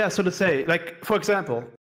up? Yeah, so to say, like for example,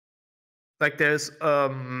 like there's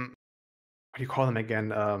what do you call them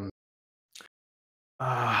again?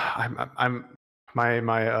 I'm my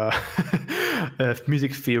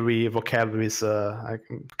music theory vocabulary is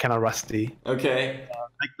kind of rusty. Okay.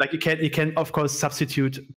 Like you can of course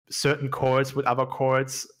substitute certain chords with other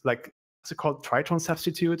chords. Like what's it called? Tritone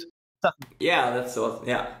substitute. Yeah, that's what.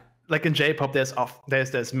 Yeah. Like in J-pop,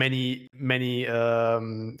 there's many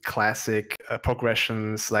classic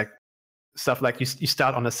progressions, like stuff like you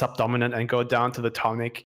start on a subdominant and go down to the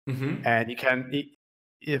tonic, mm-hmm. and you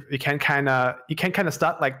can kind of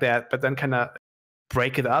start like that, but then kind of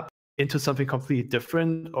break it up into something completely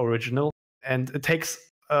different, original, and it takes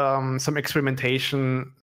some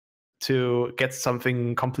experimentation to get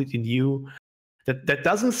something completely new that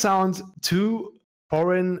doesn't sound too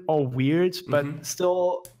foreign or weird, but mm-hmm.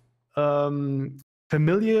 still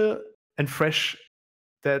familiar and fresh.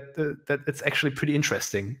 That it's actually pretty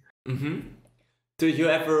interesting. Mm-hmm. Do you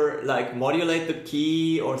ever like modulate the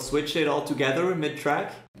key or switch it all together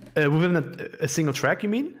mid-track? Within a single track, you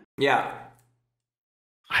mean? Yeah.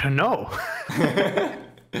 I don't know.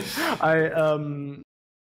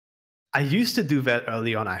 I used to do that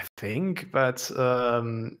early on, I think, but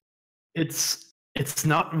it's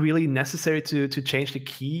not really necessary to change the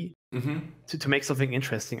key mm-hmm. to make something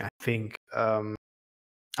interesting, I think.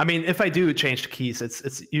 I mean, if I do change the keys,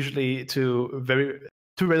 it's usually to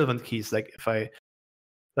relevant keys. Like if I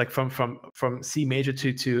from C major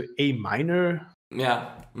to A minor,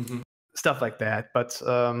 yeah, mm-hmm. stuff like that. But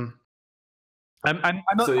I'm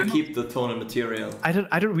not, so you keep the tone and material. I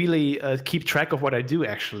don't really keep track of what I do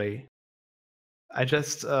actually. I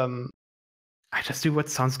just do what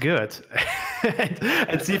sounds good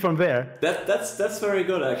and see from there. That's very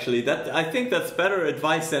good actually. I think that's better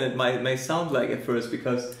advice than it may sound like at first,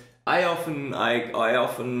 because I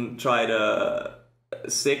often try to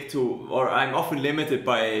stick to, or I'm often limited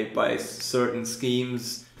by certain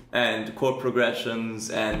schemes and chord progressions,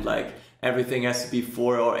 and like everything has to be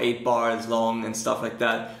 4 or 8 bars long and stuff like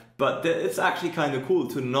that. But it's actually kind of cool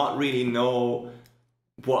to not really know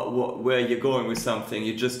where you're going with something.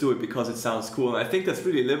 You just do it because it sounds cool. And I think that's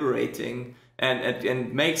really liberating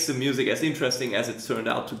and makes the music as interesting as it turned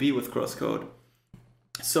out to be with CrossCode.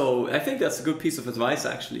 So I think that's a good piece of advice,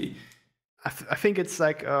 actually. I think it's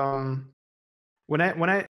like when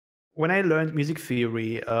I learned music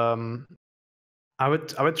theory, I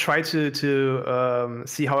would try to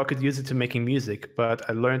see how I could use it to making music, but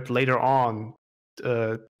I learned later on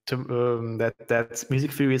that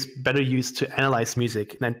music theory is better used to analyze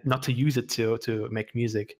music and not to use it to make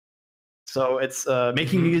music. So it's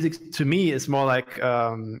making mm-hmm. music to me is more like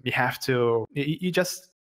you just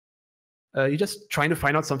trying to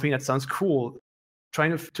find out something that sounds cool,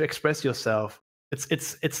 trying to express yourself.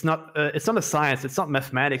 It's not a science, it's not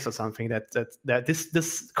mathematics or something that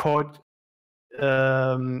this chord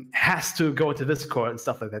has to go into this chord and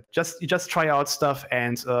stuff like that. You just try out stuff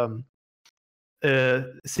and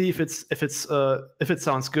see if it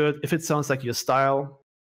sounds good, if it sounds like your style.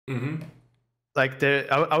 Mm-hmm. Like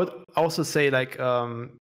I would also say like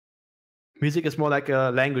music is more like a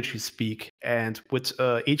language you speak, and with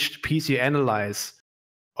each piece you analyze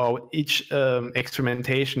or each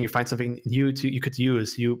experimentation you find something new you could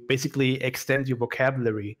use. You basically extend your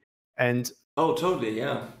vocabulary, and oh totally,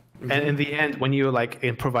 yeah. Mm-hmm. And in the end, when you're like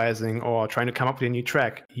improvising or trying to come up with a new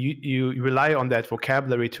track, you rely on that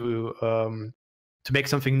vocabulary to make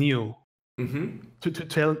something new, mm-hmm. to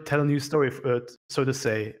tell a new story, so to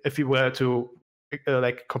say. If you were to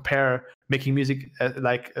like compare making music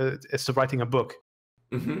as to writing a book.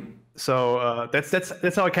 So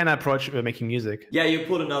that's how I kind of approach making music. Yeah, you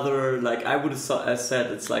put another, like I would have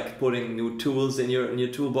said, it's like putting new tools in your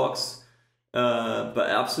toolbox. But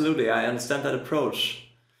absolutely, I understand that approach.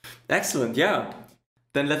 Excellent, yeah.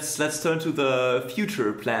 Then let's turn to the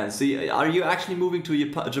future plans. So are you actually moving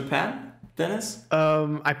to Japan, Deniz?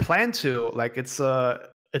 I plan to. Like it's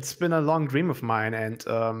been a long dream of mine, and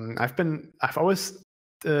I've always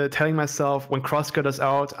telling myself when CrossCode is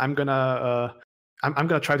out, I'm gonna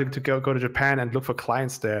try to go to Japan and look for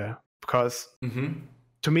clients there, because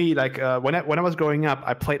to me, like when I was growing up,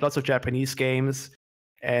 I played lots of Japanese games,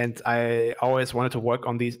 and I always wanted to work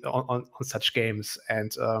on on such games.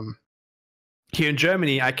 And here in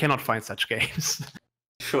Germany, I cannot find such games.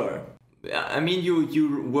 Sure. Yeah, I mean,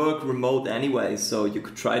 you work remote anyway, so you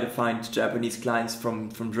could try to find Japanese clients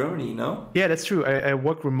from Germany, no? Yeah, that's true. I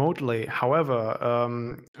work remotely. However,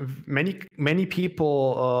 many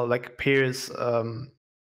people like peers,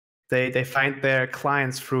 they find their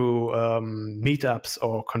clients through meetups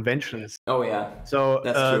or conventions. Oh yeah. So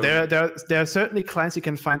there are certainly clients you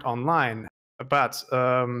can find online, but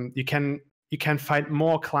you can find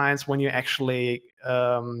more clients when you're actually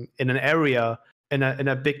in an area in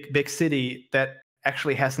a big city that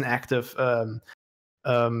actually has an active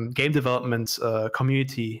game development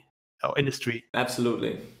community or industry.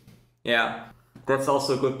 Absolutely. Yeah, that's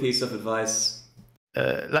also a good piece of advice.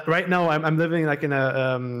 Right now, I'm living like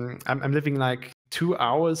I'm living like 2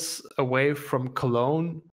 hours away from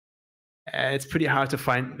Cologne. It's pretty hard to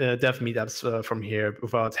find dev meetups from here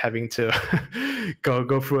without having to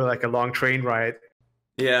go through like a long train ride.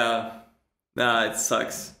 Yeah, nah, it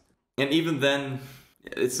sucks. And even then,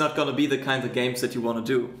 it's not gonna be the kind of games that you want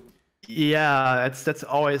to do. Yeah, that's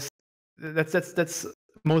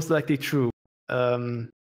most likely true.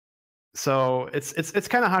 So it's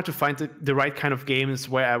kind of hard to find the right kind of games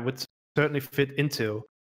where I would certainly fit into.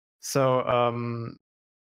 So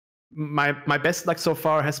my best luck so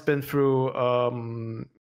far has been through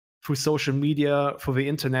social media, through the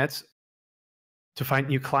internet, to find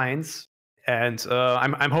new clients. And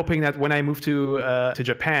I'm hoping that when I move to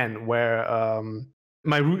Japan, where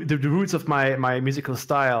the roots of my musical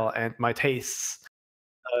style and my tastes,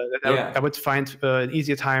 I would find an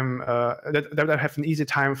easier time. That I have an easier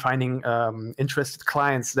time finding interested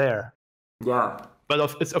clients there. Yeah,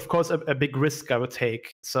 but it's of course a big risk I would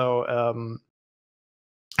take. So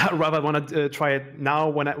I'd rather want to try it now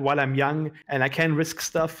while I'm young and I can risk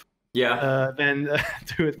stuff. Yeah. Than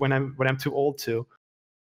do it when I'm too old to.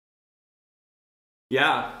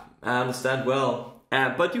 Yeah, I understand well.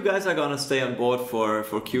 But you guys are gonna stay on board for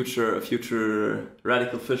future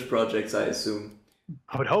Radical Fish projects, I assume.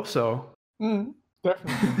 I would hope so.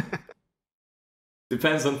 Definitely.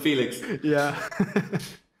 Depends on Felix. Yeah.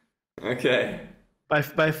 Okay.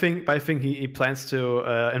 I think he plans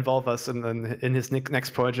to involve us in his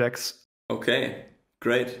next projects. Okay,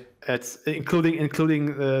 great. It's including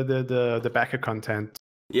the backer content.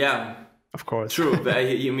 Yeah. Of course. True, but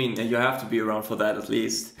you mean you have to be around for that at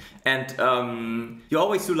least. And you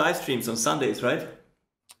always do live streams on Sundays, right?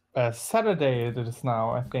 Saturday it is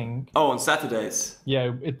now, I think. Oh, on Saturdays.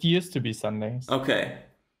 Yeah, it used to be Sundays. Okay.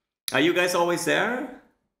 Are you guys always there?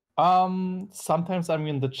 Sometimes I'm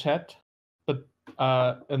in the chat, but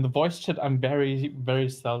in the voice chat I'm very, very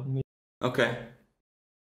seldom. Okay.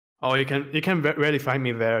 Oh, you can rarely find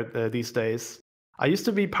me there these days. I used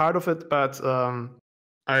to be part of it, but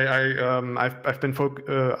I've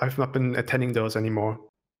not been attending those anymore.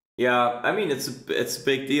 Yeah, I mean it's a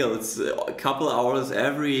big deal. It's a couple hours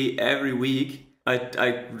every week.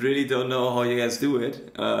 I really don't know how you guys do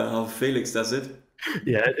it. How Felix does it.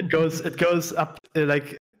 Yeah, it goes up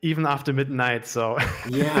like even after midnight. So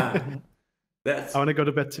yeah, I want to go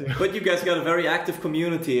to bed too. But you guys got a very active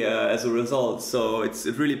community as a result, so it's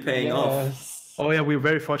really paying off. Oh yeah, we're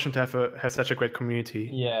very fortunate to have such a great community.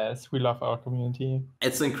 Yes, we love our community.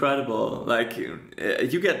 It's incredible. Like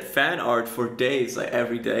you get fan art for days, like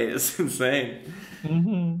every day. It's insane.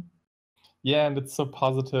 Mm-hmm. Yeah, and it's so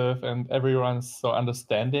positive, and everyone's so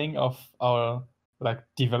understanding of our like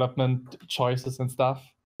development choices and stuff.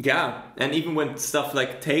 Yeah, and even when stuff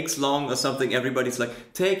like takes long or something, everybody's like,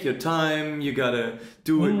 "Take your time. You gotta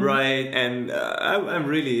do it right." And I'm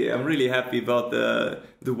really happy about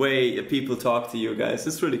the way people talk to you guys.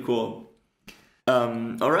 It's really cool.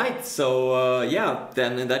 All right, so yeah,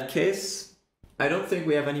 then in that case, I don't think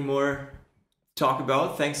we have any more to talk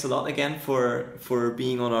about. Thanks a lot again for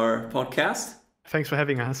being on our podcast. Thanks for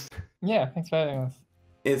having us. Yeah, thanks for having us.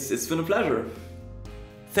 It's been a pleasure.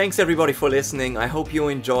 Thanks everybody for listening. I hope you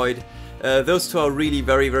enjoyed. Those two are really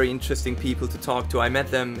very, very interesting people to talk to. I met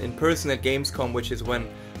them in person at Gamescom, which is when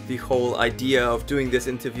the whole idea of doing this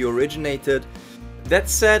interview originated. That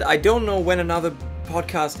said, I don't know when another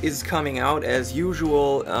podcast is coming out. As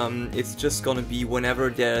usual, it's just gonna be whenever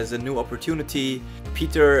there's a new opportunity.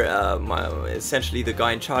 Peter, essentially the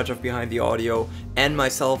guy in charge of Behind the Audio, and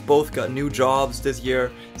myself both got new jobs this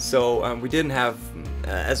year, so we didn't have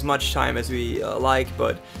as much time as we like,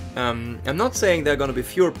 but I'm not saying there are going to be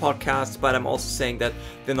fewer podcasts, but I'm also saying that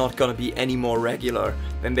they're not going to be any more regular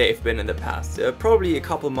than they've been in the past. Probably a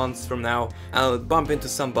couple months from now, I'll bump into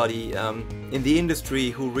somebody in the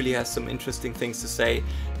industry who really has some interesting things to say,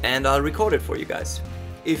 and I'll record it for you guys.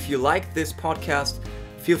 If you like this podcast,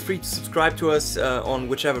 feel free to subscribe to us on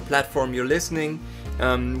whichever platform you're listening.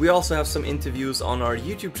 We also have some interviews on our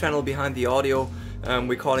YouTube channel Behind the Audio.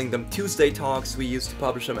 We're calling them Tuesday Talks. We used to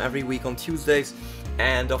publish them every week on Tuesdays.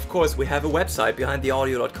 And of course we have a website,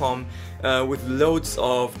 behindtheaudio.com, with loads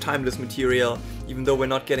of timeless material. Even though we're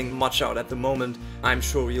not getting much out at the moment, I'm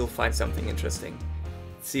sure you'll find something interesting.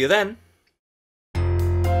 See you then!